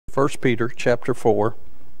1 Peter chapter 4.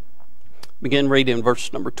 Begin reading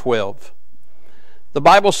verse number 12. The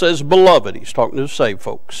Bible says, Beloved, he's talking to the saved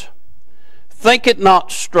folks, think it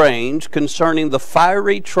not strange concerning the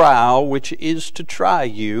fiery trial which is to try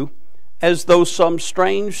you, as though some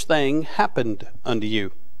strange thing happened unto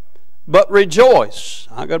you. But rejoice.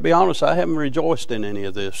 I got to be honest, I haven't rejoiced in any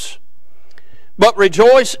of this. But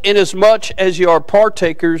rejoice inasmuch as you are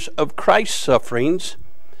partakers of Christ's sufferings,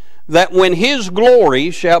 that when his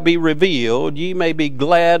glory shall be revealed, ye may be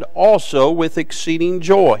glad also with exceeding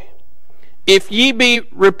joy. If ye be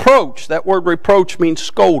reproached, that word reproach means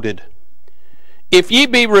scolded. If ye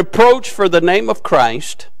be reproached for the name of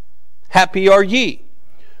Christ, happy are ye.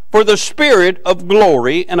 For the Spirit of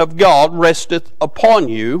glory and of God resteth upon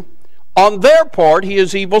you. On their part he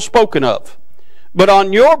is evil spoken of, but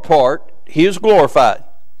on your part he is glorified.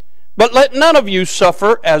 But let none of you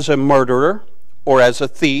suffer as a murderer, or as a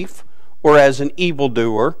thief, or as an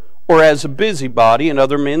evildoer, or as a busybody in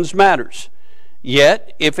other men's matters.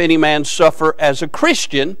 Yet, if any man suffer as a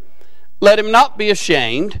Christian, let him not be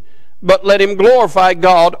ashamed, but let him glorify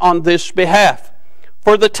God on this behalf.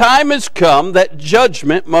 For the time is come that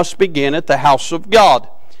judgment must begin at the house of God.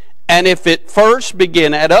 And if it first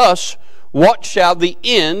begin at us, what shall the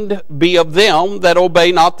end be of them that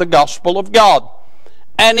obey not the gospel of God?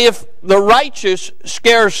 And if the righteous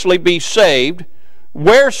scarcely be saved,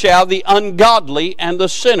 where shall the ungodly and the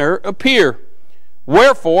sinner appear?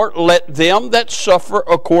 Wherefore let them that suffer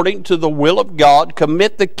according to the will of God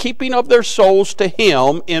commit the keeping of their souls to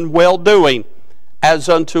him in well-doing, as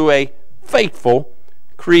unto a faithful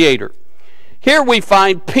Creator. Here we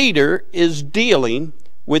find Peter is dealing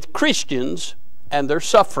with Christians and their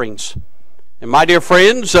sufferings. And my dear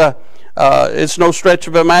friends, it's no stretch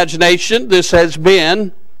of imagination. This has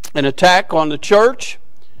been an attack on the church.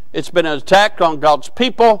 It's been an attack on God's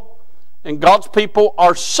people. And God's people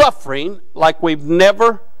are suffering like we've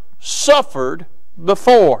never suffered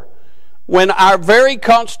before. When our very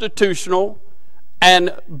constitutional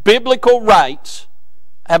and biblical rights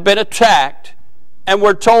have been attacked, and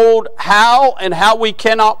we're told how and how we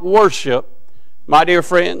cannot worship, my dear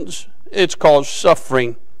friends, it's caused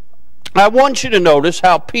suffering. I want you to notice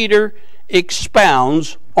how Peter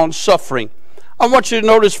expounds on suffering. I want you to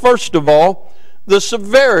notice, first of all, the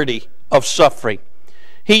severity of suffering.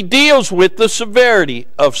 He deals with the severity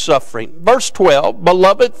of suffering. Verse 12,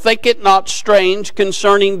 Beloved, think it not strange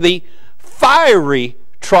concerning the fiery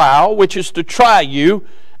trial which is to try you,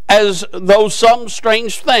 as though some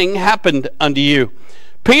strange thing happened unto you.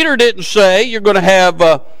 Peter didn't say you're going to have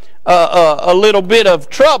a little bit of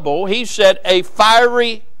trouble. He said a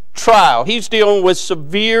fiery trial. He's dealing with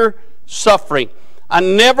severe suffering. I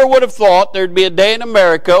never would have thought there'd be a day in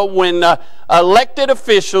America when elected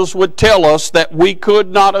officials would tell us that we could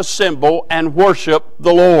not assemble and worship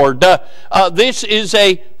the Lord. This is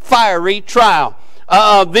a fiery trial.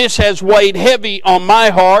 This has weighed heavy on my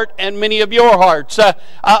heart and many of your hearts. Here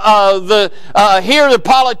the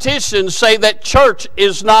politicians say that church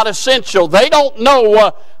is not essential. They don't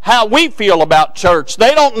know how we feel about church.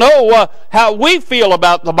 They don't know how we feel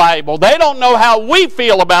about the Bible. They don't know how we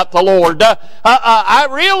feel about the Lord. I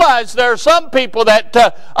realize there are some people that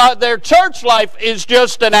their church life is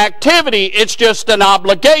just an activity. It's just an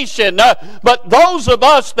obligation. But those of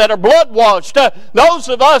us that are blood-washed, those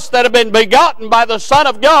of us that have been begotten by the Son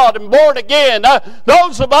of God and born again,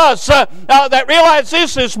 those of us that realize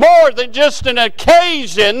this is more than just an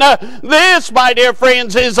occasion. This, my dear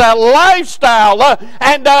friends, is a lifestyle.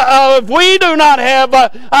 And if we do not have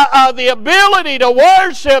the ability to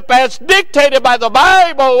worship as dictated by the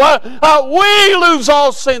Bible, we lose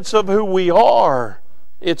all sense of who we are.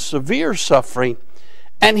 It's severe suffering.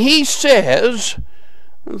 And he says,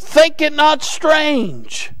 think it not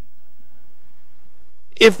strange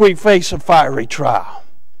if we face a fiery trial.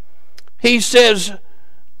 He says,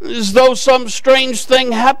 as though some strange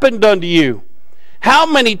thing happened unto you. How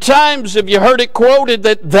many times have you heard it quoted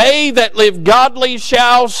that they that live godly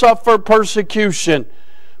shall suffer persecution?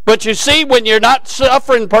 But you see, when you're not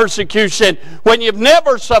suffering persecution, when you've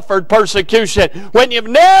never suffered persecution, when you've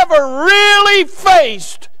never really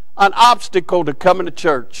faced an obstacle to coming to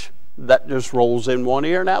church, that just rolls in one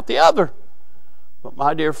ear and out the other. But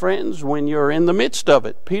my dear friends, when you're in the midst of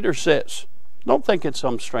it, Peter says, don't think it's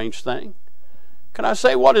some strange thing. Can I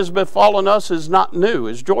say what has befallen us is not new?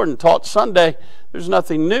 As Jordan taught Sunday, there's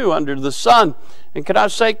nothing new under the sun. And can I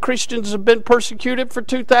say Christians have been persecuted for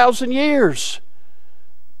 2,000 years?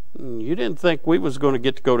 You didn't think we was going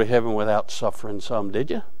to go to heaven without suffering some, did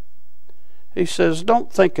you? He says,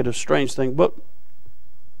 don't think it a strange thing, but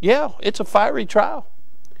yeah, it's a fiery trial.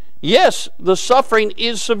 Yes, the suffering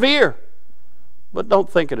is severe. But don't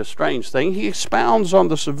think it a strange thing. He expounds on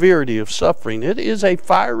the severity of suffering. It is a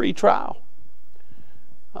fiery trial.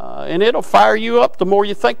 And it'll fire you up the more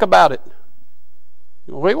you think about it.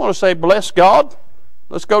 We want to say, bless God,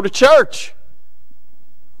 let's go to church.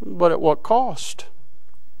 But at what cost?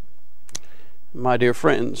 My dear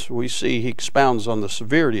friends, we see he expounds on the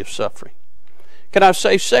severity of suffering. Can I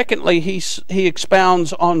say, secondly, he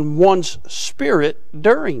expounds on one's spirit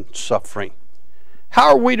during suffering. How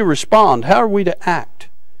are we to respond? How are we to act?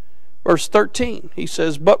 Verse 13, he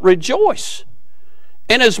says, but rejoice,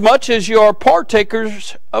 inasmuch as you are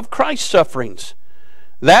partakers of Christ's sufferings,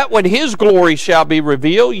 that when his glory shall be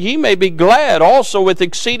revealed, ye may be glad also with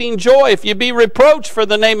exceeding joy. If ye be reproached for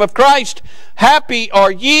the name of Christ, happy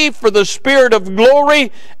are ye, for the Spirit of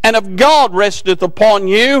glory and of God resteth upon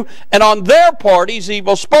you. And on their part he's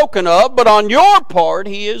evil spoken of, but on your part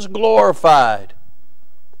he is glorified.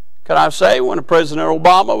 Can I say, when President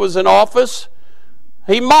Obama was in office,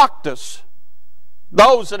 he mocked us,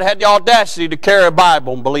 those that had the audacity to carry a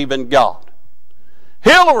Bible and believe in God.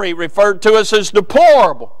 Hillary referred to us as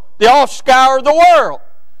deplorable, the offscour of the world.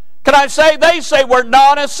 Can I say, they say we're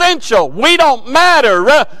non-essential. We don't matter.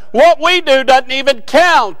 What we do doesn't even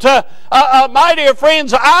count. My dear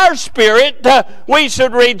friends, our spirit, we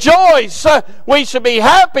should rejoice. We should be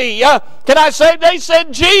happy. Can I say, they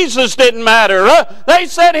said Jesus didn't matter. They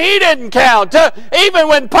said he didn't count. Even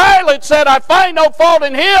when Pilate said, I find no fault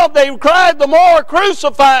in him, they cried the more,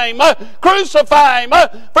 crucify him, crucify him.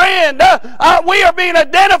 Friend, we are being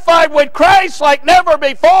identified with Christ like never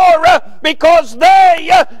before because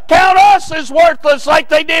they count us as worthless like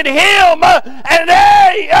they did him.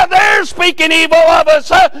 And they're speaking evil of us.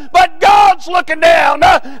 But God's looking down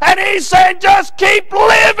and he's saying, just keep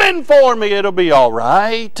living for me. It'll be all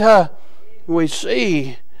right. We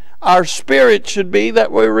see our spirit should be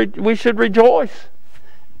that we should rejoice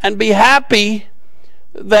and be happy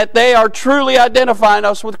that they are truly identifying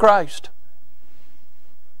us with Christ.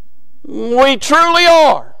 We truly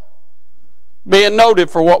are being noted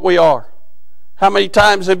for what we are. How many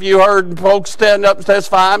times have you heard folks stand up and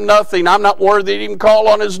testify, I'm nothing, I'm not worthy to even call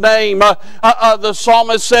on his name. The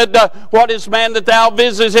psalmist said, what is man that thou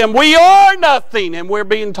visitest him? We are nothing, and we're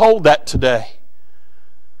being told that today.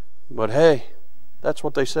 But hey, that's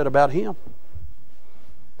what they said about him.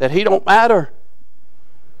 That he don't matter.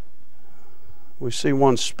 We see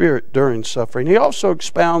one's spirit during suffering. He also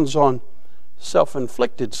expounds on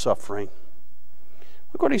self-inflicted suffering.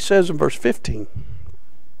 Look what he says in verse 15.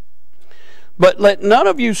 But let none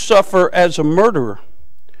of you suffer as a murderer,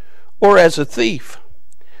 or as a thief,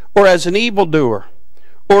 or as an evildoer,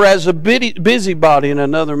 or as a busybody in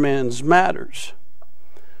another man's matters.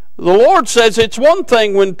 The Lord says it's one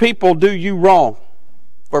thing when people do you wrong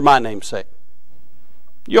for my name's sake.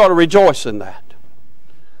 You ought to rejoice in that.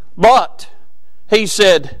 But, he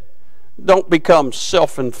said, don't become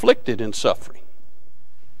self-inflicted in suffering.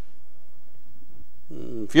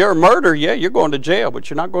 If you're a murderer, yeah, you're going to jail, but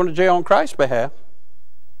you're not going to jail on Christ's behalf.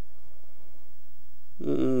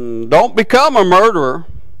 Don't become a murderer.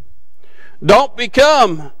 Don't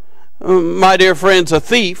become, my dear friends, a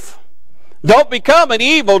thief. Don't become an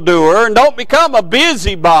evildoer, and don't become a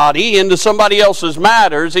busybody into somebody else's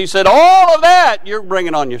matters. He said, all of that you're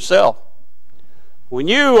bringing on yourself. When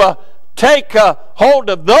you take hold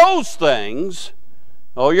of those things,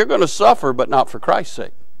 you're going to suffer, but not for Christ's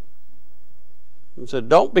sake. He said,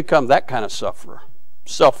 don't become that kind of sufferer,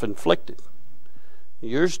 self-inflicted.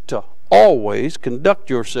 You're to always conduct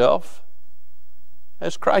yourself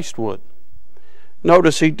as Christ would.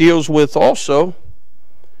 Notice he deals with also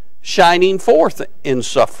shining forth in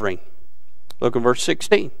suffering. Look at verse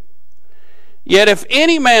 16. Yet if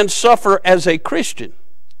any man suffer as a Christian,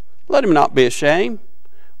 let him not be ashamed,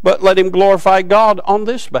 but let him glorify God on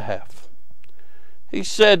this behalf. He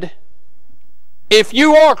said, if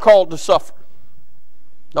you are called to suffer,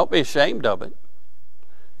 don't be ashamed of it.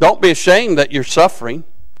 Don't be ashamed that you're suffering.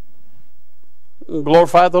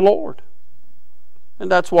 Glorify the Lord. And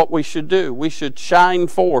that's what we should do. We should shine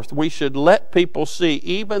forth. We should let people see,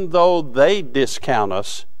 even though they discount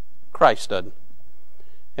us, Christ doesn't.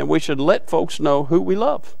 And we should let folks know who we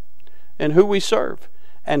love and who we serve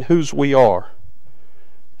and whose we are.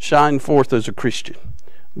 Shine forth as a Christian.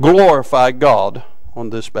 Glorify God on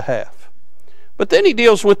this behalf. But then he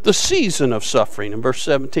deals with the season of suffering in verse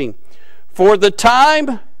 17. For the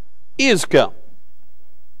time is come.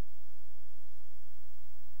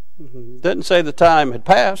 Didn't say the time had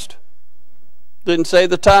passed. Didn't say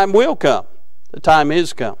the time will come. The time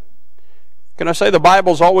is come. Can I say the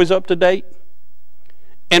Bible's always up to date?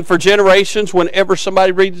 And for generations, whenever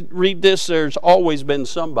somebody read this, there's always been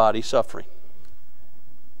somebody suffering.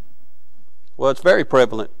 Well, it's very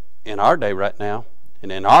prevalent in our day right now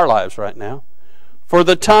and in our lives right now. For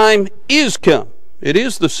the time is come. It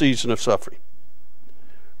is the season of suffering.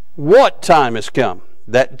 What time has come?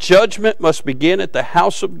 That judgment must begin at the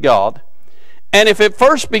house of God. And if it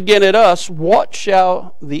first begin at us, what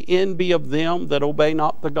shall the end be of them that obey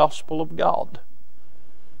not the gospel of God?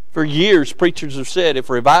 For years, preachers have said, if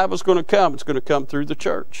revival is going to come, it's going to come through the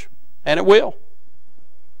church. And it will.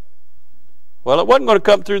 Well, it wasn't going to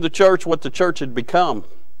come through the church what the church had become.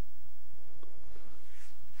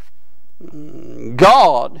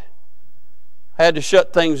 God had to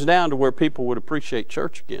shut things down to where people would appreciate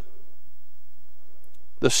church again.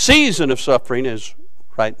 The season of suffering is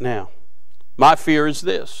right now. My fear is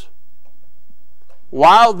this.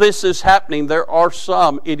 While this is happening, there are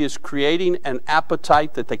some, it is creating an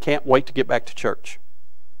appetite that they can't wait to get back to church.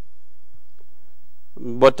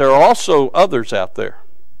 But there are also others out there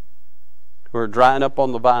who are drying up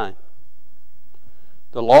on the vine.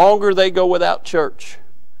 The longer they go without church,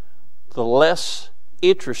 the less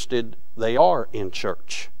interested they are in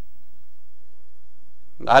church.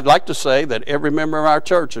 I'd like to say that every member of our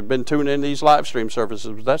church has been tuning in these live stream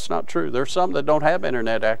services, but that's not true. There's some that don't have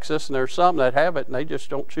internet access, and there's some that have it, and they just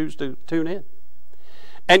don't choose to tune in.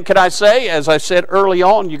 And can I say, as I said early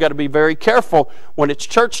on, you got to be very careful when it's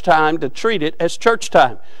church time to treat it as church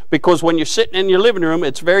time. Because when you're sitting in your living room,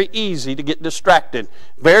 it's very easy to get distracted.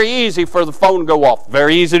 Very easy for the phone to go off.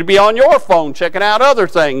 Very easy to be on your phone checking out other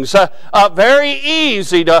things. Very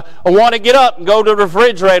easy to want to get up and go to the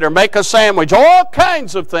refrigerator, make a sandwich. All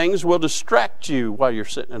kinds of things will distract you while you're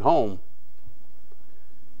sitting at home.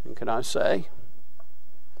 And can I say,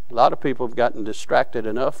 a lot of people have gotten distracted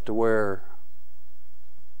enough to where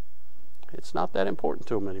it's not that important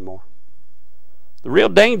to them anymore. The real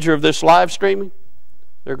danger of this live streaming,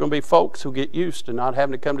 there are going to be folks who get used to not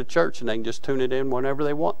having to come to church and they can just tune it in whenever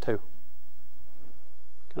they want to.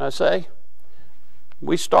 Can I say?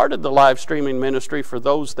 We started the live streaming ministry for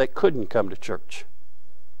those that couldn't come to church.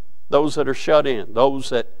 Those that are shut in.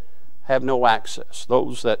 Those that have no access.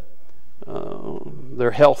 Those that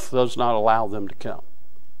their health does not allow them to come.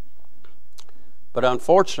 But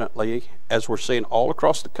unfortunately, as we're seeing all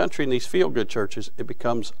across the country in these feel-good churches, it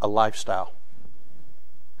becomes a lifestyle.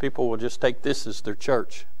 People will just take this as their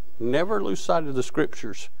church. Never lose sight of the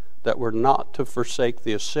Scriptures that we're not to forsake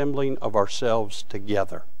the assembling of ourselves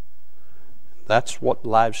together. That's what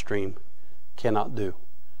live stream cannot do.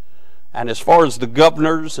 And as far as the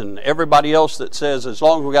governors and everybody else that says as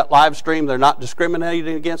long as we got live stream, they're not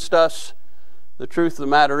discriminating against us, the truth of the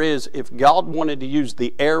matter is, if God wanted to use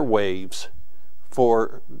the airwaves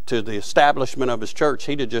to the establishment of His church,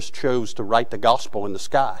 He'd have just chose to write the gospel in the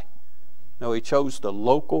sky. No, He chose the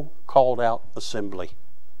local called out assembly.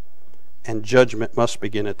 And judgment must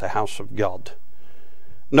begin at the house of God.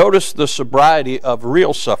 Notice the sobriety of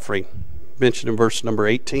real suffering, mentioned in verse number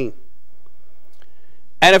 18.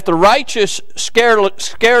 And if the righteous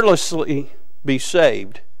scarcely be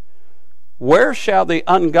saved, where shall the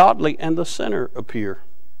ungodly and the sinner appear?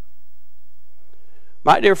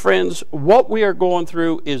 My dear friends, what we are going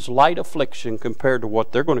through is light affliction compared to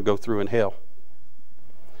what they're going to go through in hell.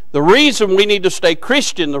 The reason we need to stay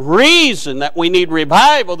Christian, the reason that we need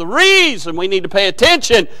revival, the reason we need to pay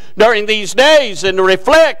attention during these days and to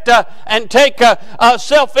reflect and take a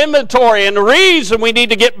self-inventory, and the reason we need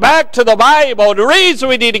to get back to the Bible, the reason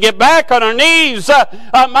we need to get back on our knees,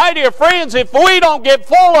 my dear friends, if we don't get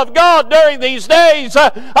full of God during these days,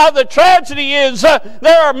 the tragedy is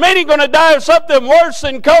there are many going to die of something worse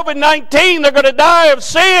than COVID-19. They're going to die of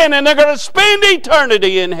sin, and they're going to spend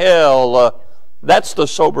eternity in hell. That's the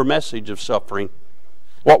sober message of suffering.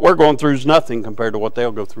 What we're going through is nothing compared to what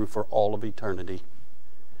they'll go through for all of eternity.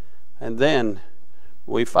 And then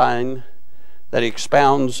we find that He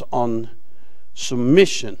expounds on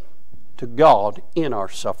submission to God in our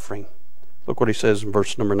suffering. Look what He says in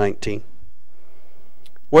verse number 19.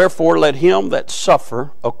 Wherefore let him that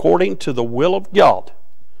suffer according to the will of God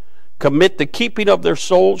commit the keeping of their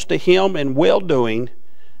souls to Him in well-doing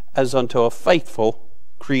as unto a faithful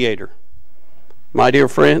Creator. My dear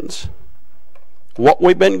friends, what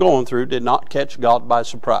we've been going through did not catch God by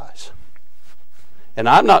surprise. And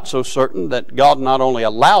I'm not so certain that God not only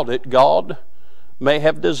allowed it, God may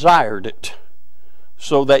have desired it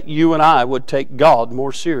so that you and I would take God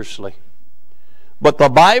more seriously. But the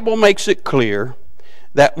Bible makes it clear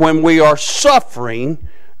that when we are suffering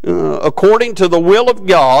according to the will of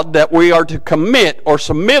God, that we are to commit or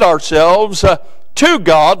submit ourselves to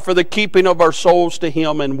God for the keeping of our souls to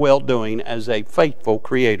Him in well-doing as a faithful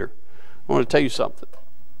Creator. I want to tell you something.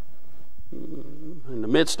 In the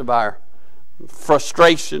midst of our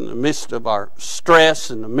frustration, in the midst of our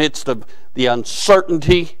stress, in the midst of the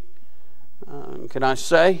uncertainty, can I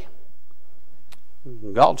say,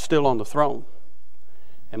 God's still on the throne.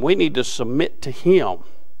 And we need to submit to Him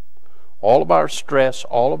all of our stress,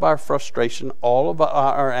 all of our frustration, all of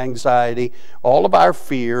our anxiety, all of our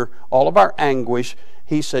fear, all of our anguish.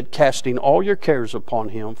 He said, casting all your cares upon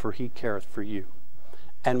Him, for He careth for you.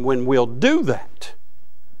 And when we'll do that,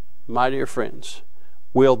 my dear friends,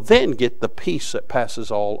 we'll then get the peace that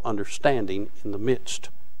passes all understanding in the midst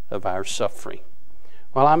of our suffering.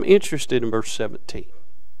 Well, I'm interested in verse 17.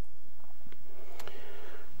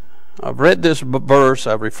 I've read this verse,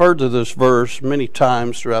 I've referred to this verse many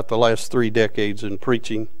times throughout the last 3 decades in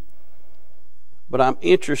preaching, but I'm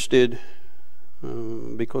interested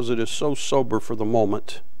because it is so sober for the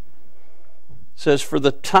moment. It says, for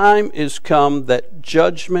the time is come that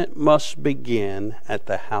judgment must begin at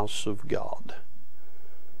the house of God.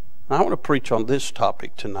 I want to preach on this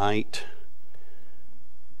topic tonight.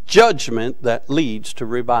 Judgment that leads to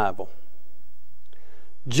revival.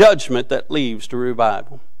 Judgment that leads to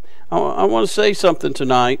revival. I want to say something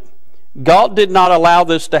tonight. God did not allow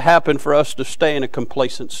this to happen for us to stay in a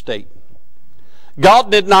complacent state. God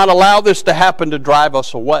did not allow this to happen to drive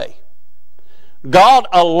us away. God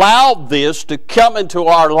allowed this to come into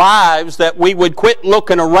our lives that we would quit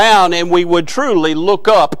looking around and we would truly look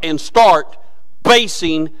up and start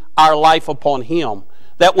basing our life upon Him.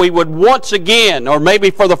 That we would once again, or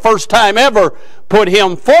maybe for the first time ever, put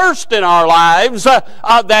Him first in our lives,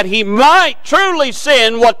 that He might truly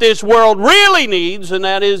send what this world really needs, and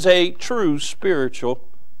that is a true spiritual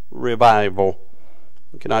revival.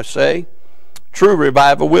 Can I say? True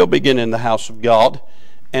revival will begin in the house of God,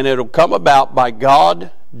 and it'll come about by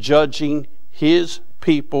God judging His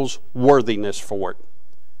people's worthiness for it.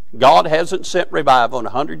 God hasn't sent revival in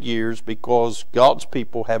 100 years because God's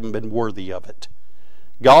people haven't been worthy of it.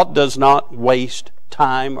 God does not waste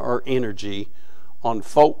time or energy on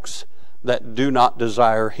folks that do not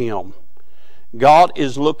desire Him. God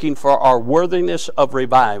is looking for our worthiness of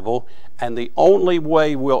revival, and the only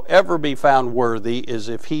way we'll ever be found worthy is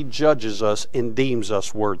if He judges us and deems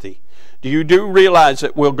us worthy. Do you realize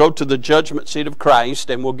that we'll go to the judgment seat of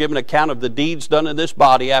Christ and we'll give an account of the deeds done in this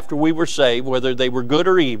body after we were saved, whether they were good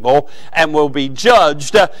or evil, and we'll be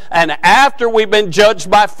judged. And after we've been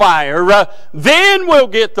judged by fire, then we'll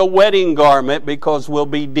get the wedding garment because we'll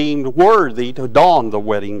be deemed worthy to don the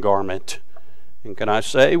wedding garment. And can I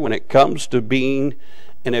say, when it comes to being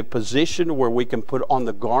in a position where we can put on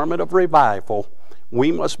the garment of revival,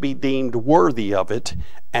 we must be deemed worthy of it,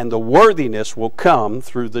 and the worthiness will come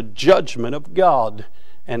through the judgment of God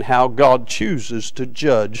and how God chooses to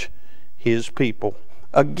judge His people.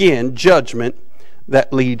 Again, judgment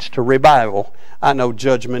that leads to revival. I know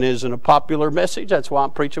judgment isn't a popular message. That's why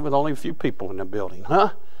I'm preaching with only a few people in the building,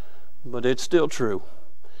 But it's still true.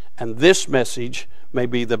 And this message may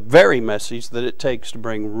be the very message that it takes to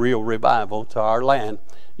bring real revival to our land.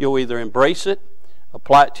 You'll either embrace it,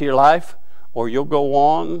 apply it to your life, or you'll go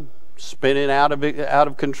on spinning out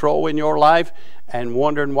of control in your life and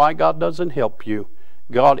wondering why God doesn't help you.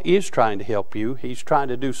 God is trying to help you. He's trying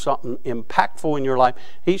to do something impactful in your life.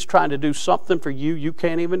 He's trying to do something for you you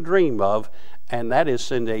can't even dream of, and that is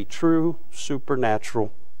send a true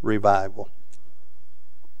supernatural revival.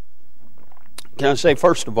 Can I say,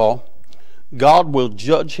 first of all, God will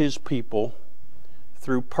judge His people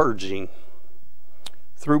through purging.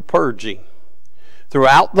 Through purging.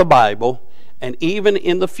 Throughout the Bible, and even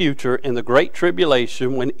in the future, in the Great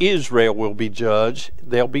Tribulation, when Israel will be judged,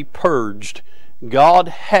 they'll be purged. God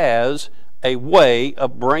has a way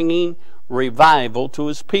of bringing revival to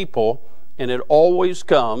His people, and it always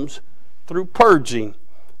comes through purging.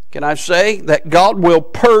 Can I say that God will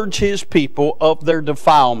purge His people of their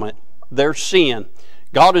defilement, their sin?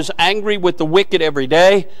 God is angry with the wicked every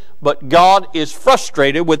day, but God is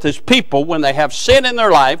frustrated with His people when they have sin in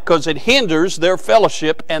their life because it hinders their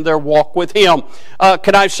fellowship and their walk with Him.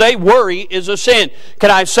 Can I say worry is a sin?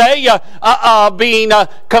 Can I say being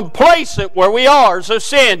complacent where we are is a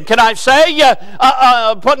sin? Can I say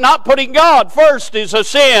not putting God first is a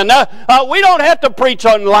sin? We don't have to preach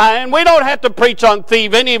on lying. We don't have to preach on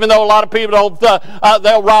thieving, even though a lot of people don't.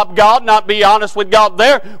 They'll rob God, not be honest with God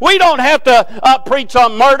there. We don't have to preach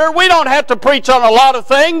on murder. We don't have to preach on a lot of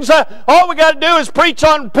things. All we got to do is preach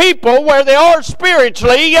on people where they are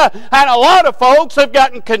spiritually, and a lot of folks have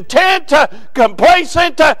gotten content,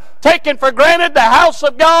 complacent, taking for granted the house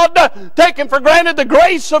of God, taking for granted the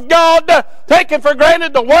grace of God, taking for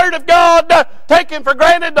granted the Word of God, taking for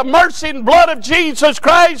granted the mercy and blood of Jesus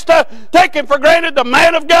Christ, taking for granted the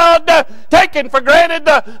man of God, taking for granted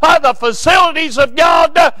the facilities of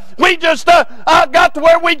God. We just got to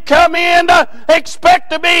where we'd come in,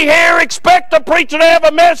 expect to be here, expect the preacher to have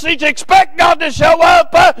a message, expect God to show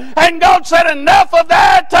up, and God said enough of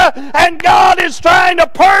that, and God is trying to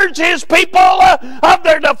purge His people of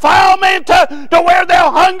their defilement to where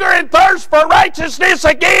they'll hunger and thirst for righteousness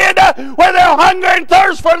again, where they'll hunger and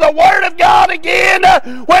thirst for the Word of God again,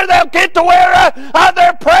 where they'll get to where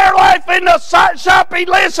their prayer life in the shopping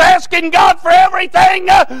list asking God for everything,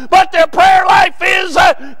 but their prayer life is,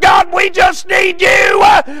 God, we just need you.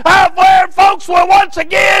 Where folks will once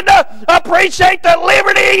again appreciate the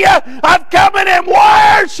liberty of coming and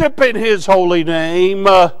worshiping His holy name.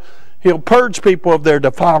 He'll purge people of their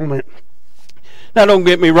defilement. Now, don't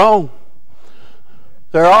get me wrong.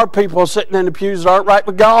 There are people sitting in the pews that aren't right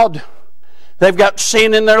with God. They've got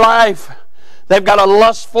sin in their life. They've got a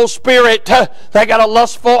lustful spirit. They got a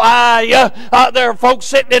lustful eye. There are folks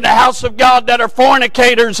sitting in the house of God that are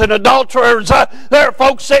fornicators and adulterers. There are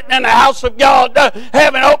folks sitting in the house of God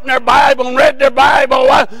haven't opened their Bible and read their Bible.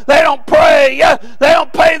 They don't pray. They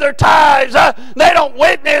don't pay their tithes. They don't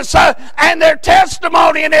witness. And their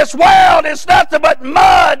testimony in this world is nothing but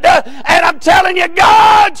mud. And I'm telling you,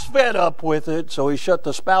 God's fed up with it. So He shut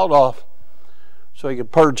the spout off so He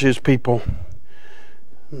could purge His people.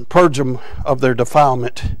 And purge them of their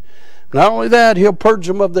defilement. Not only that, He'll purge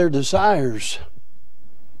them of their desires.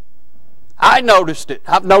 I noticed it.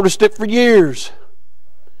 I've noticed it for years.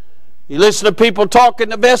 You listen to people talk in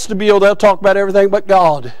the vestibule, they'll talk about everything but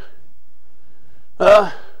God.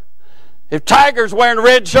 If Tiger's wearing a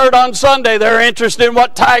red shirt on Sunday, they're interested in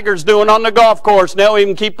what Tiger's doing on the golf course. And they'll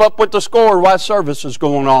even keep up with the score while service is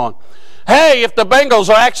going on. Hey, if the Bengals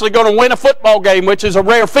are actually going to win a football game, which is a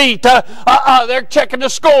rare feat, they're checking the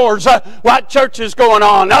scores, what church is going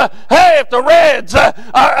on. Hey, if the Reds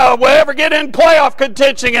will ever get in playoff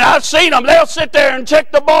contention, and I've seen them, they'll sit there and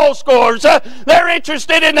check the ball scores. They're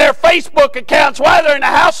interested in their Facebook accounts while they're in the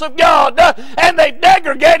house of God, and they've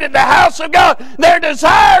degraded the house of God. Their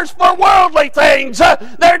desires for worldly things,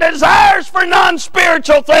 their desires for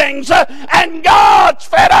non-spiritual things, and God's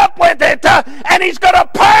fed up with it, and He's going to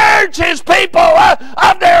purge His people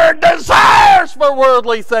of their desires for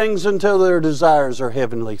worldly things until their desires are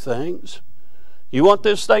heavenly things. You want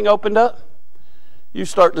this thing opened up? You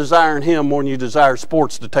start desiring Him more than you desire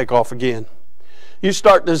sports to take off again. You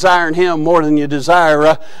start desiring Him more than you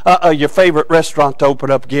desire your favorite restaurant to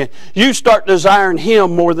open up again. You start desiring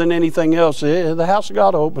Him more than anything else. The house of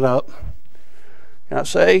God will open up. Can I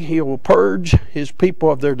say, He will purge His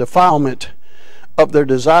people of their defilement, of their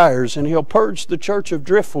desires, and He'll purge the church of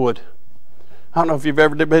driftwood. I don't know if you've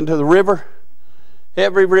ever been to the river.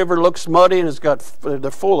 Every river looks muddy and they're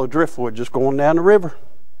full of driftwood just going down the river.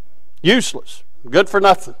 Useless. Good for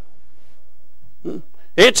nothing.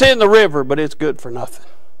 It's in the river, but it's good for nothing.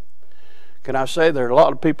 Can I say there are a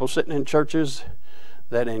lot of people sitting in churches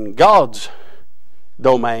that in God's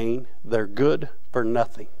domain, they're good for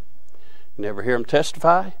nothing. You never hear them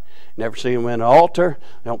testify. Never see them in an altar.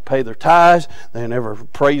 They don't pay their tithes. They never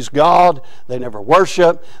praise God. They never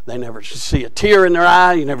worship. They never see a tear in their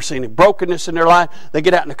eye. You never see any brokenness in their life. They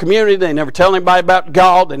get out in the community. They never tell anybody about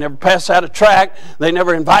God. They never pass out a tract. They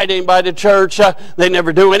never invite anybody to church. They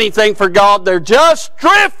never do anything for God. They're just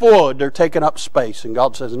driftwood. They're taking up space. And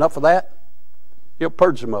God says, enough of that. He'll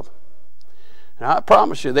purge them of them. And I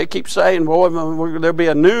promise you, they keep saying, boy, there'll be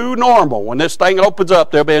a new normal. When this thing opens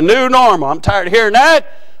up, there'll be a new normal. I'm tired of hearing that.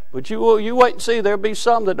 But you wait and see, there'll be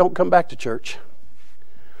some that don't come back to church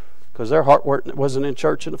because their heart wasn't in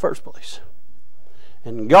church in the first place.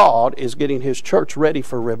 And God is getting His church ready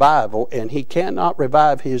for revival, and He cannot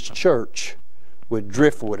revive His church with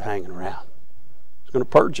driftwood hanging around. He's going to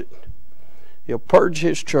purge it. He'll purge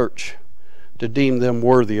His church to deem them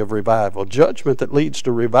worthy of revival. Judgment that leads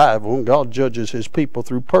to revival, and God judges His people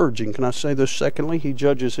through purging. Can I say this secondly? He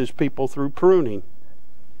judges His people through pruning.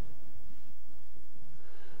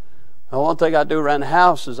 Now, one thing I do around the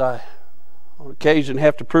house is I, on occasion,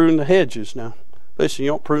 have to prune the hedges. Now, listen,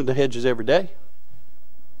 you don't prune the hedges every day,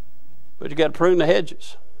 but you got to prune the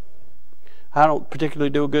hedges. I don't particularly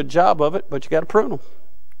do a good job of it, but you got to prune them.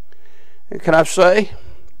 And can I say,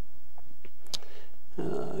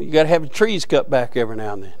 you got to have the trees cut back every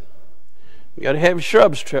now and then. You got to have your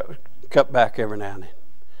shrubs cut back every now and then.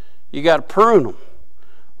 You got to prune them.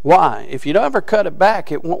 Why? If you don't ever cut it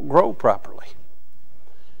back, it won't grow properly.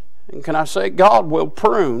 And can I say, God will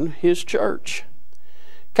prune His church.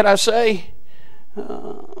 Can I say,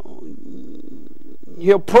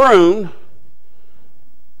 He'll prune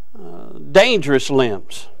dangerous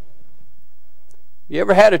limbs. You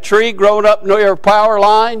ever had a tree growing up near your power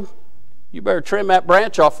line? You better trim that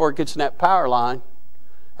branch off before it gets in that power line.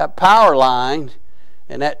 That power line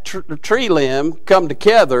and that tree limb come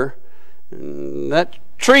together. And that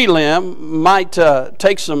tree limb might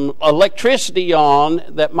take some electricity on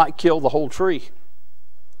that might kill the whole tree.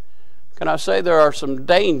 Can I say there are some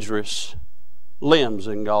dangerous limbs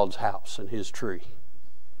in God's house and His tree?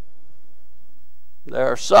 There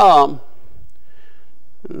are some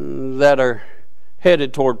that are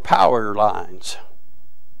headed toward power lines.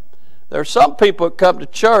 There are some people that come to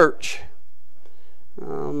church,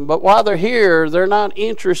 but while they're here, they're not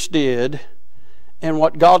interested in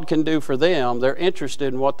what God can do for them. They're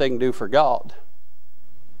interested in what they can do for God.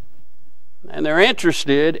 And they're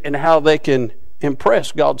interested in how they can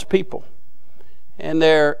impress God's people. And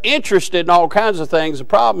they're interested in all kinds of things. The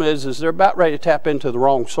problem is they're about ready to tap into the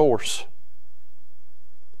wrong source.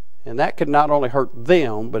 And that could not only hurt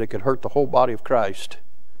them, but it could hurt the whole body of Christ.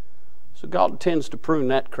 So God tends to prune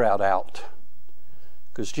that crowd out,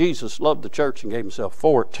 because Jesus loved the church and gave Himself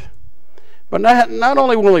for it. But not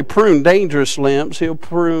only will He prune dangerous limbs, He'll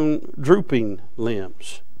prune drooping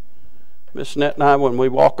limbs. Miss Annette and I, when we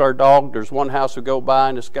walk our dog, there's one house we go by,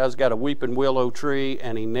 and this guy's got a weeping willow tree,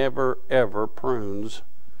 and he never, ever prunes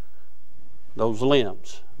those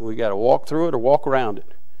limbs. We got to walk through it or walk around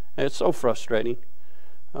it. And it's so frustrating.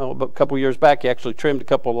 But a couple of years back, he actually trimmed a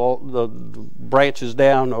couple of the branches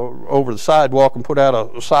down over the sidewalk and put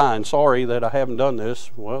out a sign, "Sorry that I haven't done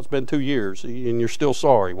this." Well, it's been 2 years, and you're still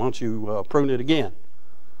sorry. Why don't you prune it again?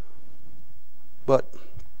 But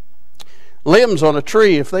limbs on a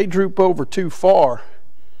tree, if they droop over too far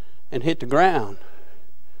and hit the ground,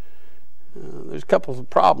 there's a couple of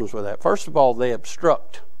problems with that. First of all, they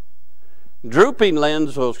obstruct. Drooping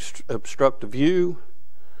limbs will obstruct the view.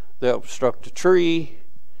 They'll obstruct the tree.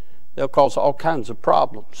 They'll cause all kinds of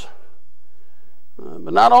problems.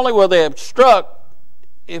 But not only will they obstruct,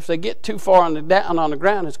 if they get too far down on the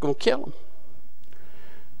ground, it's going to kill them.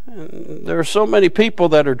 And there are so many people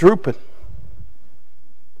that are drooping.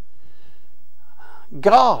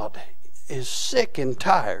 God is sick and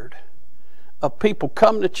tired of people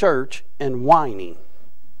coming to church and whining.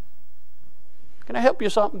 Can I help you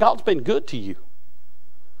something? God's been good to you.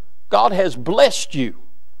 God has blessed you.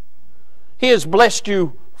 He has blessed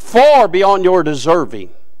you far beyond your deserving.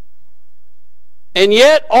 And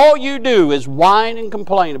yet all you do is whine and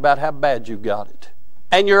complain about how bad you got it.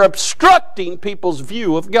 And you're obstructing people's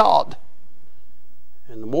view of God.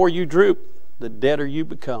 And the more you droop, the deader you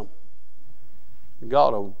become.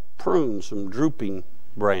 God will prune some drooping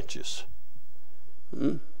branches.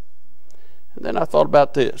 And then I thought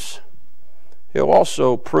about this. He'll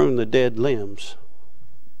also prune the dead limbs.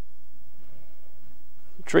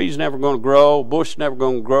 A tree's never going to grow, a bush's never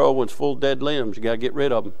going to grow when it's full of dead limbs. You got to get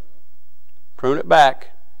rid of them. Prune it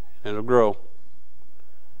back, and it'll grow.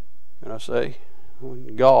 And I say,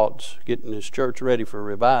 when God's getting His church ready for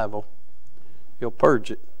revival, He'll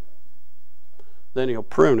purge it. Then He'll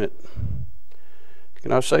prune it.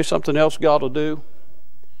 Can I say something else God will do?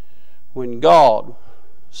 When God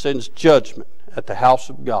sends judgment at the house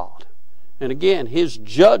of God, and again, His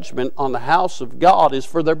judgment on the house of God is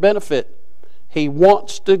for their benefit. He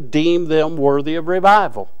wants to deem them worthy of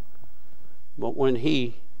revival. But when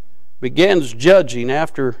He begins judging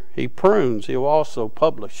after He prunes, He'll also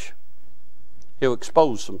publish. He'll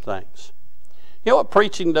expose some things. You know what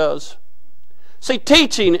preaching does? See,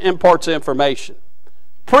 teaching imparts information.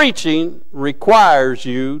 Preaching requires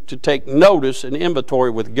you to take notice and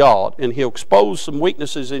inventory with God, and He'll expose some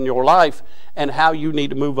weaknesses in your life and how you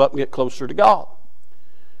need to move up and get closer to God.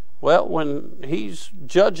 Well, when He's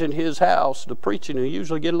judging His house, the preaching will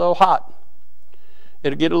usually get a little hot.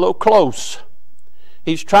 It'll get a little close.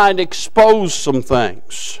 He's trying to expose some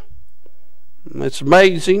things. It's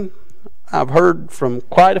amazing. I've heard from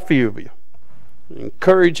quite a few of you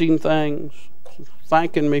encouraging things,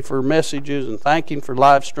 thanking me for messages and thanking for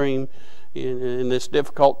live stream in this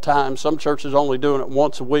difficult time. Some churches only doing it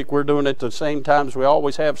once a week. We're doing it at the same times we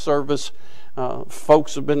always have service.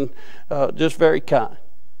 Folks have been just very kind.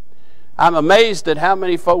 I'm amazed at how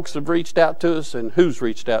many folks have reached out to us and who's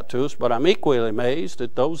reached out to us, but I'm equally amazed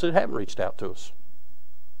at those that haven't reached out to us.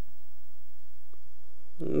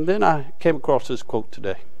 And then I came across this quote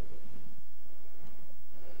today.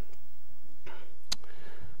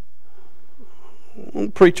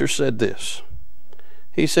 One preacher said this.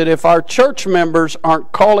 He said, if our church members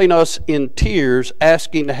aren't calling us in tears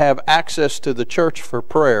asking to have access to the church for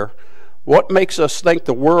prayer, What makes us think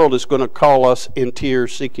the world is going to call us in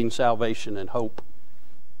tears seeking salvation and hope?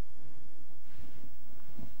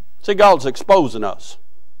 See, God's exposing us.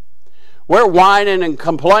 We're whining and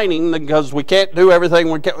complaining because we can't do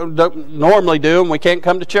everything we normally do, and we can't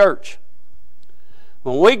come to church.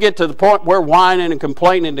 When we get to the point we're whining and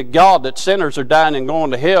complaining to God that sinners are dying and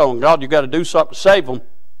going to hell, and God, you've got to do something to save them,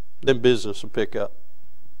 then business will pick up.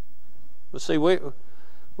 But see,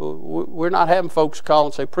 we're not having folks call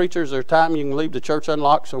and say, preacher, is there a time you can leave the church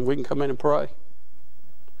unlocked so we can come in and pray?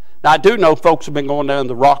 Now, I do know folks have been going down to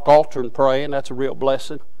the rock altar and praying. That's a real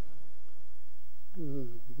blessing.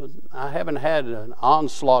 But I haven't had an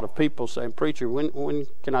onslaught of people saying, preacher, when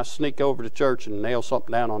can I sneak over to church and nail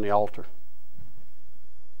something down on the altar?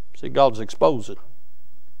 See, God's exposing.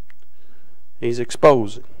 He's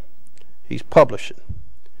exposing. He's publishing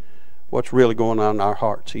what's really going on in our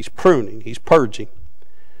hearts. He's pruning. He's purging.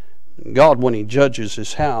 And God, when He judges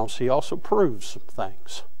His house, He also proves some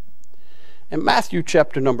things. In Matthew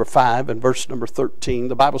chapter number 5 and verse number 13,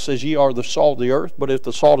 the Bible says, ye are the salt of the earth, but if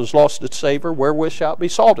the salt has lost its savor, wherewith shall it be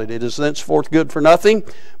salted? It is thenceforth good for nothing,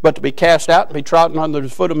 but to be cast out and be trodden under the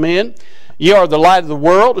foot of men. Ye are the light of the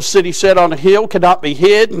world. A city set on a hill cannot be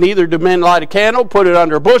hid, neither do men light a candle, put it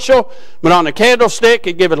under a bushel, but on a candlestick,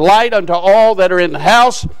 and give it light unto all that are in the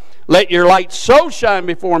house. Let your light so shine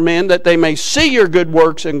before men that they may see your good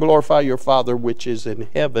works and glorify your Father which is in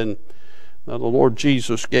heaven. Now, the Lord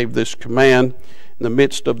Jesus gave this command in the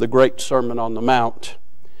midst of the great Sermon on the Mount.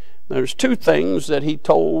 There's two things that He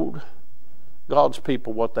told God's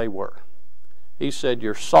people what they were. He said,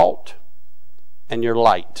 you're salt and you're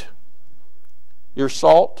light. You're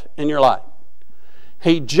salt and you're light.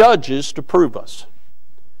 He judges to prove us.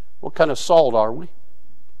 What kind of salt are we?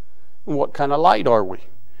 And what kind of light are we?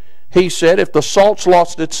 He said, if the salt's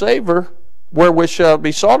lost its savor, wherewith shall it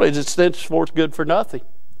be salted? It's thenceforth good for nothing.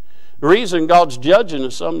 The reason God's judging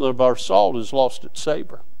is some of our salt has lost its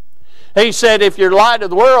savor. He said, if you're light of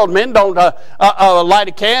the world, men don't light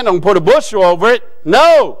a candle and put a bushel over it.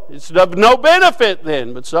 No, it's of no benefit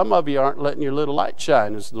then. But some of you aren't letting your little light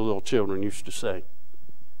shine, as the little children used to say.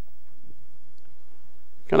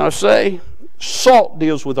 Can I say, salt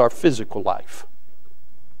deals with our physical life.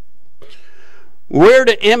 We're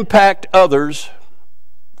to impact others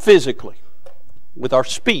physically with our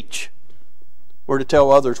speech. We're to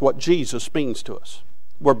tell others what Jesus means to us.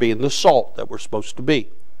 We're being the salt that we're supposed to be.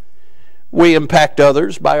 We impact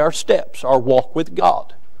others by our steps, our walk with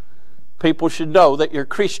God. People should know that you're a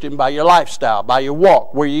Christian by your lifestyle, by your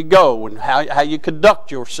walk, where you go, and how you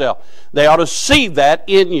conduct yourself. They ought to see that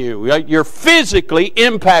in you. You're physically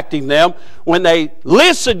impacting them when they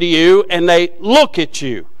listen to you and they look at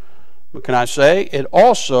you. But can I say, it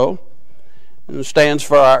also stands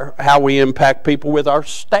for how we impact people with our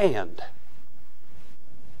stand.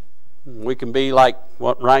 We can be like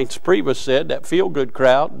what Reince Priebus said, that feel-good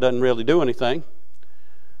crowd doesn't really do anything.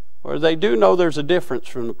 Or they do know there's a difference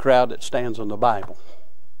from the crowd that stands on the Bible.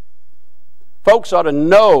 Folks ought to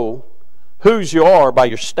know whose you are by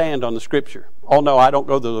your stand on the Scripture. Oh no, I don't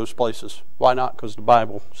go to those places. Why not? Because the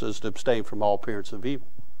Bible says to abstain from all appearance of evil.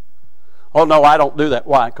 Oh no, I don't do that.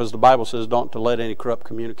 Why? Because the Bible says don't to let any corrupt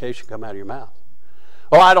communication come out of your mouth.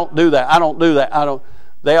 Oh, I don't do that. I don't do that.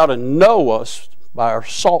 They ought to know us by our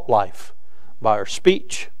salt life, by our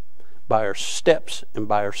speech, by our steps, and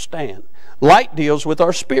by our stand. Light deals with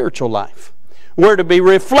our spiritual life. We're to be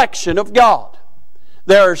reflection of God.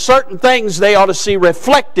 There are certain things they ought to see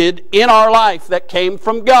reflected in our life that came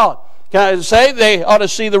from God. Can I say they ought to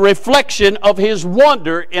see the reflection of His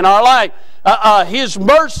wonder in our life. His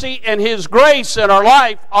mercy and His grace in our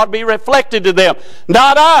life ought to be reflected to them.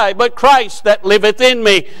 Not I, but Christ that liveth in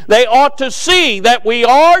me. They ought to see that we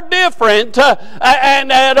are different,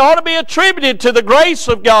 and it ought to be attributed to the grace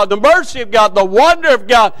of God, the mercy of God, the wonder of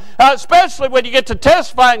God, especially when you get to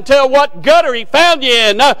testify and tell what gutter He found you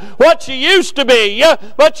in, what you used to be,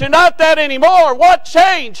 but you're not that anymore. What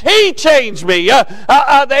changed? He changed me. They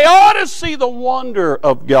ought to see the wonder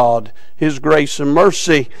of God, His grace and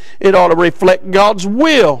mercy. It ought to reflect God's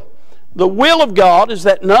will. The will of God is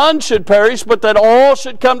that none should perish, but that all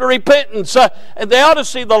should come to repentance. And they ought to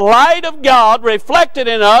see the light of God reflected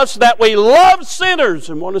in us, that we love sinners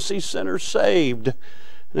and want to see sinners saved.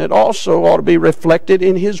 And it also ought to be reflected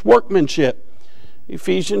in His workmanship.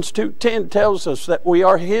 Ephesians 2:10 tells us that we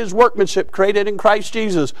are His workmanship, created in Christ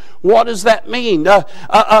Jesus. What does that mean?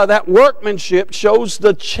 That workmanship shows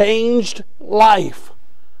the changed life.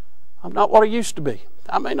 I'm not what I used to be.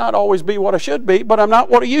 I may not always be what I should be, but I'm not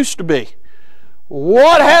what I used to be.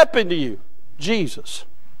 What happened to you? Jesus.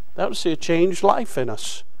 That would see a changed life in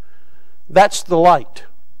us. That's the light.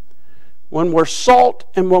 when we're salt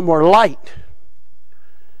and when we're light,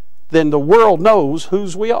 then the world knows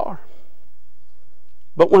whose we are.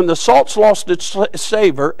 But when the salt's lost its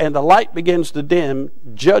savor and the light begins to dim,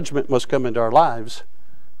 judgment must come into our lives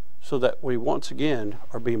so that we once again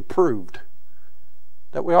are being proved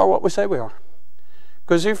that we are what we say we are.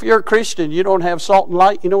 Because if you're a Christian, you don't have salt and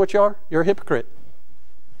light, you know what you are? You're a hypocrite.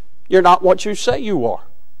 You're not what you say you are.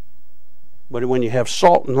 But when you have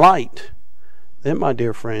salt and light, then, my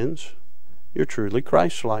dear friends, you're truly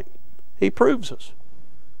Christ-like. He proves us.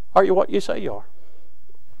 Are you what you say you are?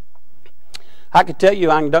 I could tell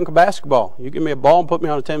you I can dunk a basketball. You give me a ball and put me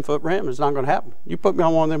on a 10-foot rim, it's not going to happen. You put me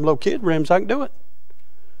on one of them little kid rims, I can do it.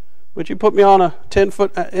 But you put me on a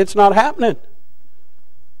 10-foot, it's not happening.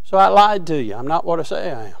 So I lied to you. I'm not what I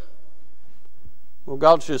say I am. Well,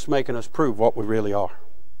 God's just making us prove what we really are.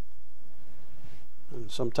 And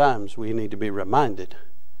sometimes we need to be reminded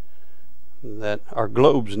that our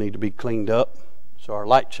globes need to be cleaned up so our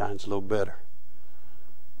light shines a little better.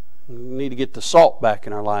 We need to get the salt back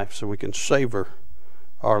in our life so we can savor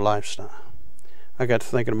our lifestyle. I got to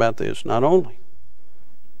thinking about this. Not only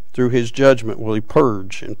through His judgment will He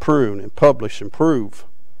purge and prune and publish and prove,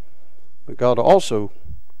 but God also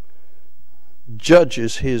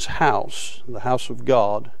judges His house, the house of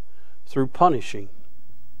God, through punishing.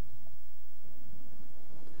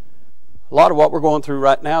 A lot of what we're going through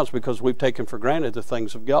right now is because we've taken for granted the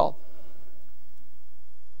things of God.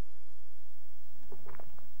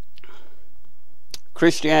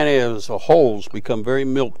 Christianity as a whole has become very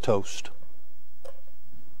milquetoast.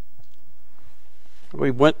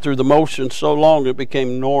 We went through the motions so long it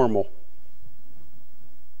became normal.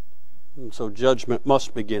 And so judgment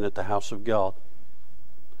must begin at the house of God.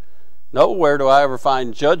 Nowhere do I ever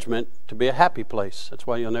find judgment to be a happy place. That's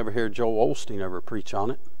why you'll never hear Joel Osteen ever preach on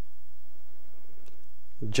it.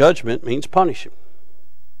 Judgment means punishing.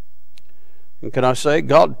 And can I say,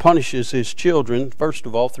 God punishes His children, first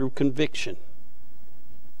of all, through conviction.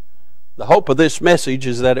 The hope of this message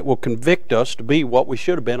is that it will convict us to be what we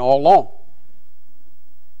should have been all along.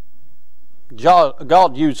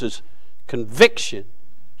 God uses conviction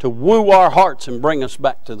to woo our hearts and bring us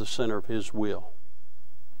back to the center of His will.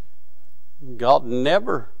 God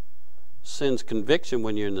never sends conviction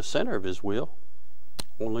when you're in the center of His will,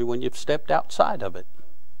 only when you've stepped outside of it.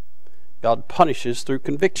 God punishes through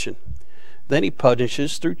conviction. Then He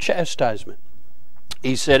punishes through chastisement.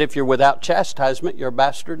 He said, if you're without chastisement, you're a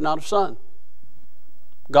bastard, not a son.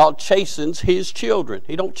 God chastens His children.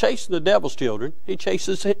 He don't chasten the devil's children. He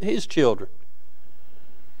chastens His children.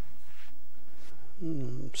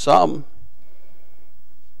 Some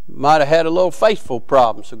might have had a little faithful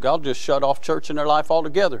problem, so God just shut off church in their life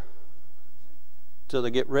altogether until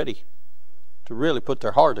they get ready to really put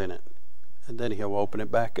their heart in it. And then He'll open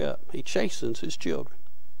it back up. He chastens His children.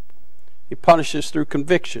 He punishes through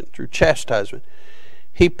conviction, through chastisement.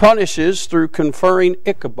 He punishes through conferring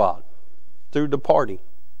Ichabod, through departing.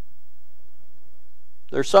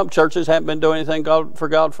 There's some churches that haven't been doing anything for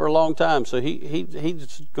God for a long time, so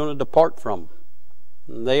He's going to depart from them.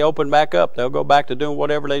 And they open back up. They'll go back to doing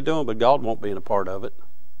whatever they're doing, but God won't be in a part of it.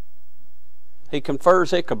 He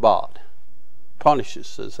confers Ichabod, punishes,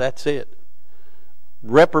 says, that's it.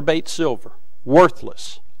 Reprobate silver,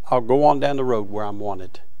 worthless. I'll go on down the road where I'm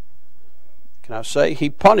wanted. Can I say, He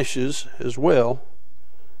punishes as well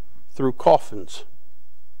through coffins.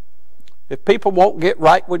 If people won't get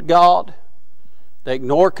right with God, they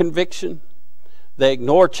ignore conviction, they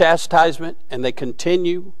ignore chastisement, and they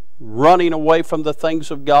continue running away from the things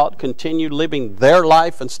of God, continue living their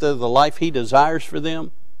life instead of the life He desires for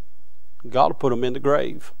them, God will put them in the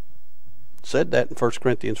grave. It said that in 1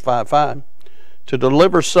 Corinthians 5:5. To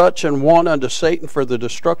deliver such an one unto Satan for the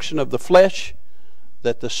destruction of the flesh,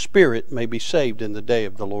 that the spirit may be saved in the day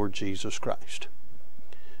of the Lord Jesus Christ.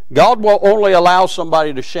 God will only allow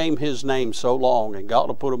somebody to shame His name so long, and God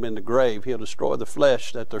will put them in the grave. He'll destroy the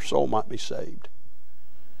flesh that their soul might be saved.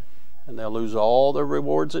 And they'll lose all their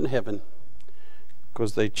rewards in heaven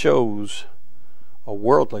because they chose a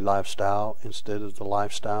worldly lifestyle instead of the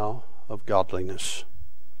lifestyle of godliness.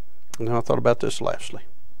 And then I thought about this lastly.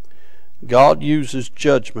 God uses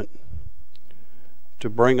judgment to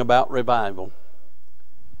bring about revival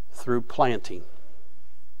through planting.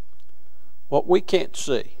 What we can't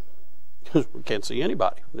see, because we can't see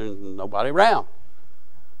anybody. There's nobody around.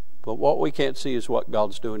 But what we can't see is what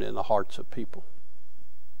God's doing in the hearts of people.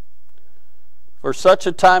 For such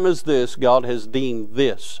a time as this, God has deemed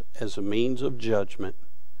this as a means of judgment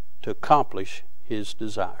to accomplish His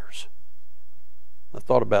desires. I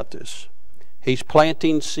thought about this. He's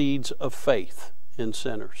planting seeds of faith in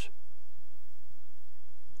sinners.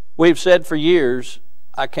 We've said for years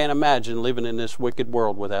I can't imagine living in this wicked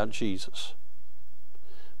world without Jesus.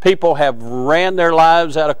 People have ran their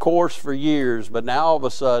lives out of course for years, but now all of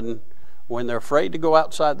a sudden, when they're afraid to go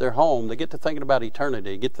outside their home, they get to thinking about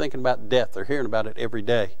eternity, get to thinking about death. They're hearing about it every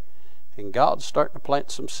day. And God's starting to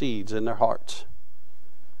plant some seeds in their hearts.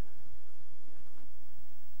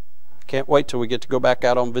 Can't wait till we get to go back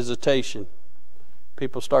out on visitation.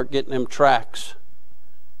 People start getting them tracts.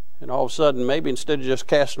 And all of a sudden, maybe instead of just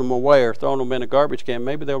casting them away or throwing them in a garbage can,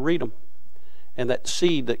 maybe they'll read them. And that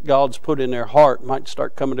seed that God's put in their heart might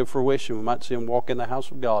start coming to fruition. We might see them walk in the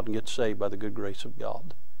house of God and get saved by the good grace of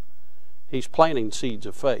God. He's planting seeds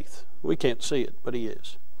of faith. We can't see it, but He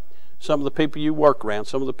is. Some of the people you work around,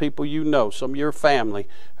 some of the people you know, some of your family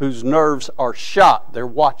whose nerves are shot, they're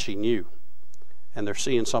watching you. And they're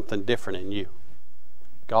seeing something different in you.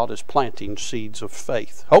 God is planting seeds of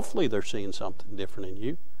faith. Hopefully they're seeing something different in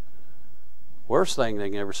you. Worst thing they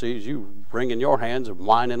can ever see is you wringing your hands and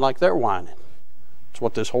whining like they're whining. That's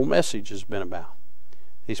what this whole message has been about.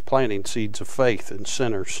 He's planting seeds of faith in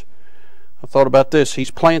sinners. I thought about this.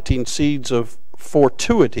 He's planting seeds of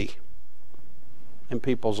fortuity in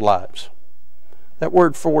people's lives. That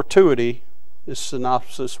word fortuity is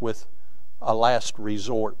synonymous with a last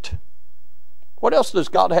resort. What else does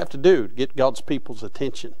God have to do to get God's people's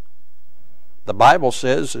attention? The Bible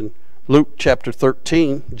says in Luke chapter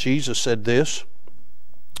 13, Jesus said this,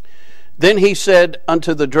 "Then he said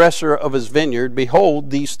unto the dresser of his vineyard, Behold,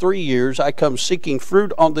 these 3 years I come seeking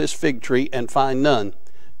fruit on this fig tree, and find none.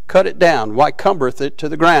 Cut it down. Why cumbereth it to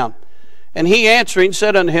the ground? And he answering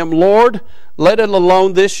said unto him, Lord, let it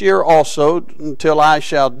alone this year also, until I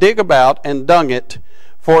shall dig about and dung it.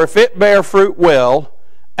 For if it bear fruit, well,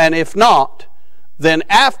 and if not, then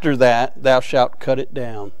after that thou shalt cut it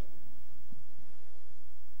down."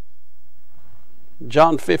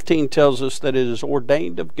 John 15 tells us that it is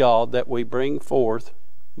ordained of God that we bring forth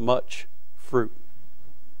much fruit.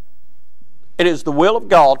 It is the will of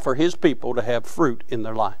God for His people to have fruit in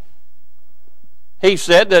their life. He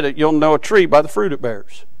said that you'll know a tree by the fruit it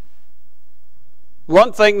bears.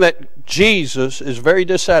 One thing that Jesus is very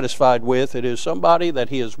dissatisfied with, it is somebody that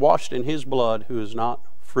He has washed in His blood who is not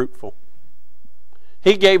fruitful.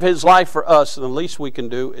 He gave His life for us, and the least we can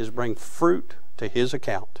do is bring fruit to His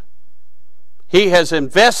account. He has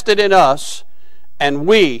invested in us, and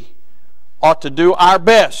we ought to do our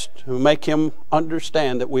best to make Him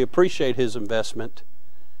understand that we appreciate His investment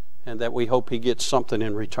and that we hope He gets something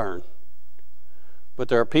in return. But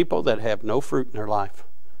there are people that have no fruit in their life.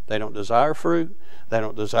 They don't desire fruit. They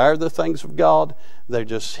don't desire the things of God. They're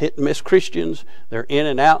just hit and miss Christians. They're in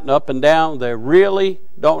and out and up and down. They really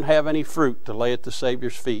don't have any fruit to lay at the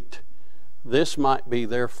Savior's feet. This might be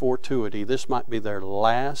their fortuity. This might be their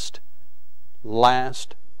last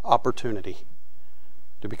opportunity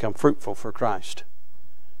to become fruitful for Christ.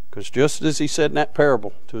 Because just as He said in that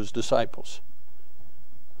parable to His disciples,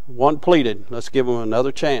 one pleaded, let's give them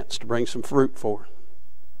another chance to bring some fruit forth.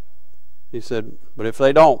 He said, but if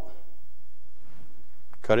they don't,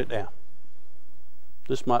 cut it down.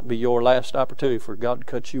 This might be your last opportunity for God to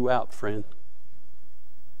cut you out, friend.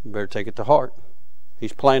 You better take it to heart.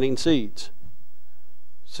 He's planting seeds.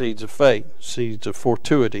 Seeds of faith, seeds of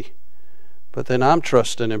fortuity. But then I'm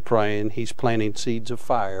trusting and praying He's planting seeds of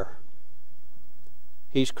fire.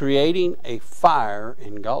 He's creating a fire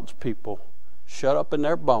in God's people, shut up in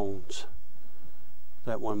their bones,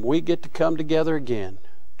 that when we get to come together again,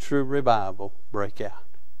 true revival break out.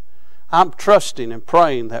 I'm trusting and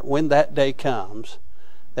praying that when that day comes,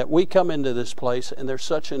 that we come into this place and there's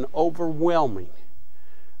such an overwhelming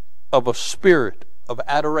of a spirit of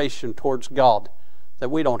adoration towards God that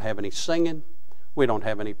we don't have any singing, we don't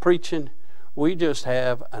have any preaching, we just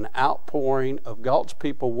have an outpouring of God's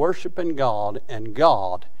people worshiping God and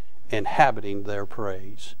God inhabiting their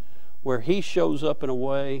praise, where He shows up in a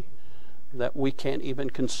way that we can't even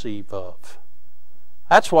conceive of.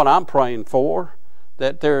 That's what I'm praying for,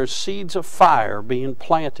 that there are seeds of fire being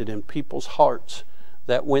planted in people's hearts,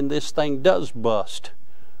 that when this thing does bust,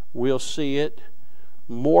 we'll see it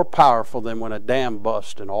more powerful than when a dam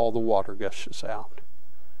busts and all the water gushes out.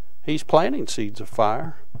 He's planting seeds of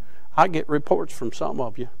fire. I get reports from some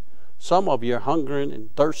of you. Some of you are hungering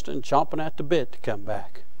and thirsting, chomping at the bit to come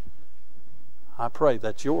back. I pray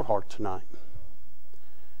that's your heart tonight.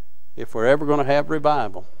 If we're ever going to have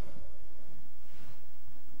revival,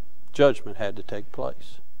 judgment had to take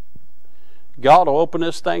place. God will open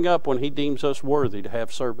this thing up when He deems us worthy to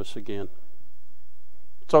have service again.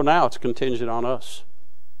 So now it's contingent on us.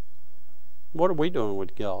 What are we doing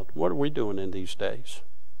with God? What are we doing in these days?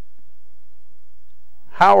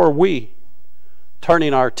 How are we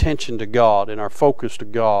turning our attention to God and our focus to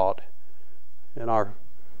God and our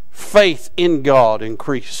faith in God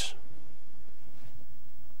increase.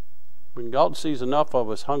 When God sees enough of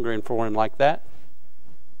us hungering for Him like that,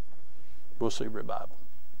 we'll see revival.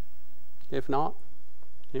 If not,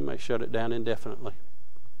 He may shut it down indefinitely.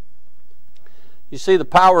 You see, the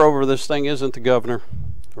power over this thing isn't the governor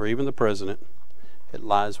or even the president. It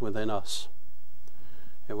lies within us.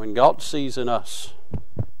 And when God sees in us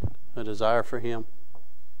a desire for Him,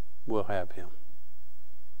 we'll have Him.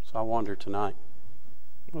 So I wonder tonight,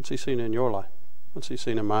 what's He seen in your life? What's He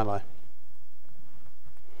seen in my life?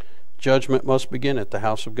 Judgment must begin at the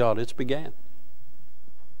house of God. It's began.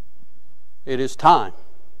 It is time.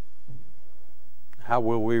 How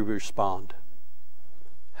will we respond?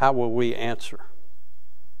 How will we answer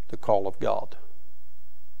the call of God?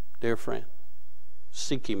 Dear friend,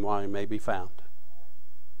 seek Him while He may be found.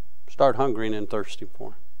 Start hungering and thirsting for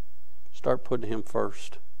Him. Start putting Him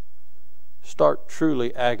first. Start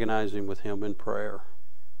truly agonizing with Him in prayer.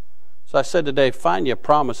 So I said today, find you a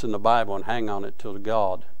promise in the Bible and hang on it till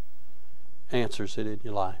God answers it in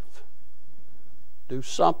your life. Do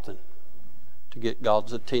something to get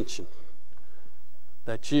God's attention,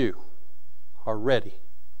 that you are ready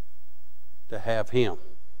to have Him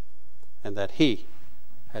and that He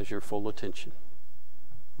has your full attention.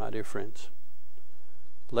 My dear friends,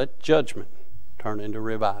 let judgment turn into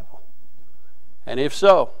revival. And if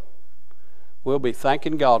so, we'll be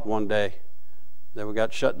thanking God one day that we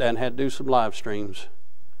got shut down and had to do some live streams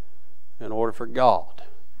in order for God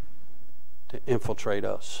to infiltrate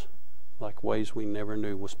us like ways we never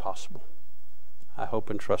knew was possible. I hope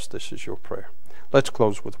and trust this is your prayer. Let's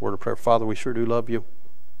close with a word of prayer. Father, we sure do love You.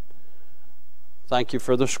 Thank You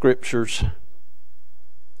for the Scriptures.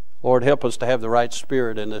 Lord, help us to have the right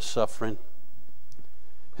spirit in this suffering.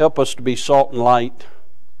 Help us to be salt and light.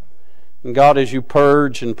 And God, as You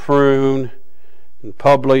purge and prune and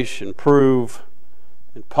publish and prove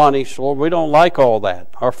and punish, Lord, we don't like all that.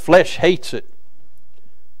 Our flesh hates it.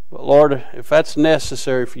 But Lord, if that's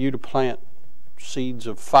necessary for You to plant seeds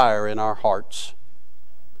of fire in our hearts,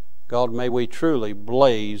 God, may we truly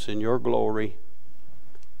blaze in Your glory.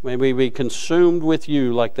 May we be consumed with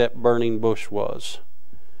You like that burning bush was.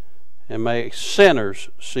 And may sinners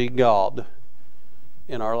see God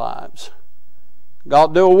in our lives.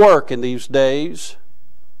 God, do a work in these days.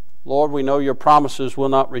 Lord, we know Your promises will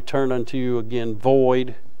not return unto You again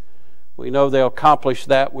void. We know they'll accomplish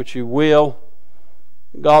that which You will.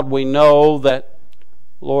 God, we know that,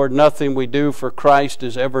 Lord, nothing we do for Christ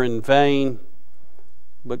is ever in vain.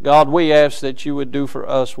 But God, we ask that You would do for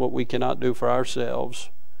us what we cannot do for ourselves.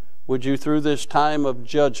 Would You, through this time of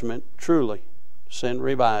judgment, truly send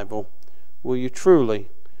revival? Will You truly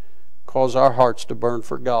cause our hearts to burn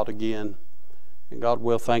for God again? And God,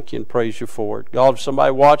 we'll thank You and praise You for it. God, if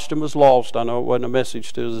somebody watched and was lost, I know it wasn't a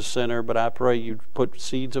message to the sinner, but I pray You'd put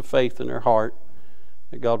seeds of faith in their heart,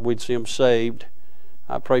 that God, we'd see them saved.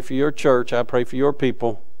 I pray for Your church. I pray for Your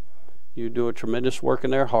people. You do a tremendous work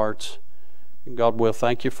in their hearts. And God, we'll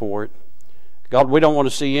thank You for it. God, we don't want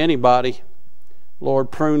to see anybody,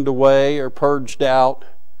 Lord, pruned away or purged out.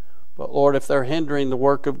 But Lord, if they're hindering the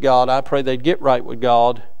work of God, I pray they'd get right with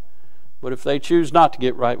God. But if they choose not to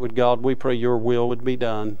get right with God, we pray Your will would be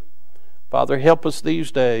done. Father, help us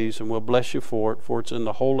these days, and we'll bless You for it. For it's in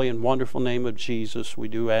the holy and wonderful name of Jesus we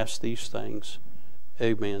do ask these things.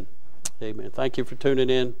 Amen. Amen. Thank you for tuning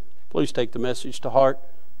in. Please take the message to heart.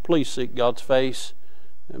 Please seek God's face.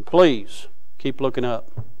 And please keep looking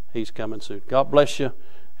up. He's coming soon. God bless you,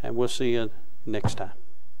 and we'll see you next time.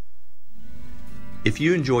 If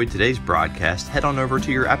you enjoyed today's broadcast, head on over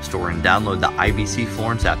to your app store and download the IBC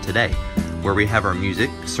Florence app today, where we have our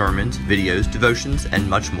music, sermons, videos, devotions, and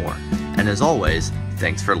much more. And as always,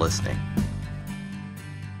 thanks for listening.